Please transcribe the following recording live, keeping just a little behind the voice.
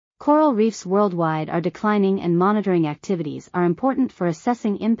Coral reefs worldwide are declining, and monitoring activities are important for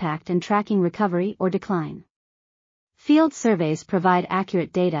assessing impact and tracking recovery or decline. Field surveys provide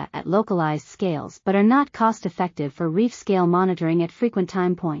accurate data at localized scales but are not cost-effective for reef-scale monitoring at frequent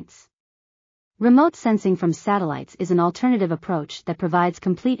time points. Remote sensing from satellites is an alternative approach that provides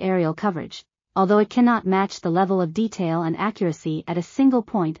complete aerial coverage, although it cannot match the level of detail and accuracy at a single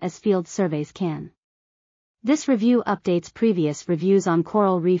point as field surveys can. This review updates previous reviews on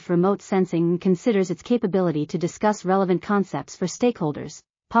coral reef remote sensing and considers its capability to discuss relevant concepts for stakeholders,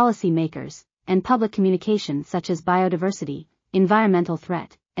 policymakers, and public communication such as biodiversity, environmental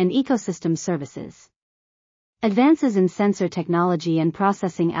threat, and ecosystem services. Advances in sensor technology and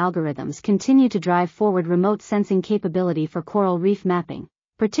processing algorithms continue to drive forward remote sensing capability for coral reef mapping,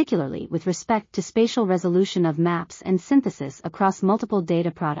 particularly with respect to spatial resolution of maps and synthesis across multiple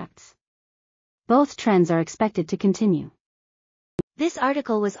data products. Both trends are expected to continue. This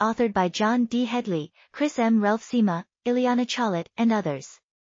article was authored by John D. Hedley, Chris M. Roelfsema, Iliana Chollett, and others.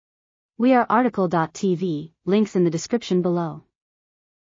 We are RTCLTV, links in the description below.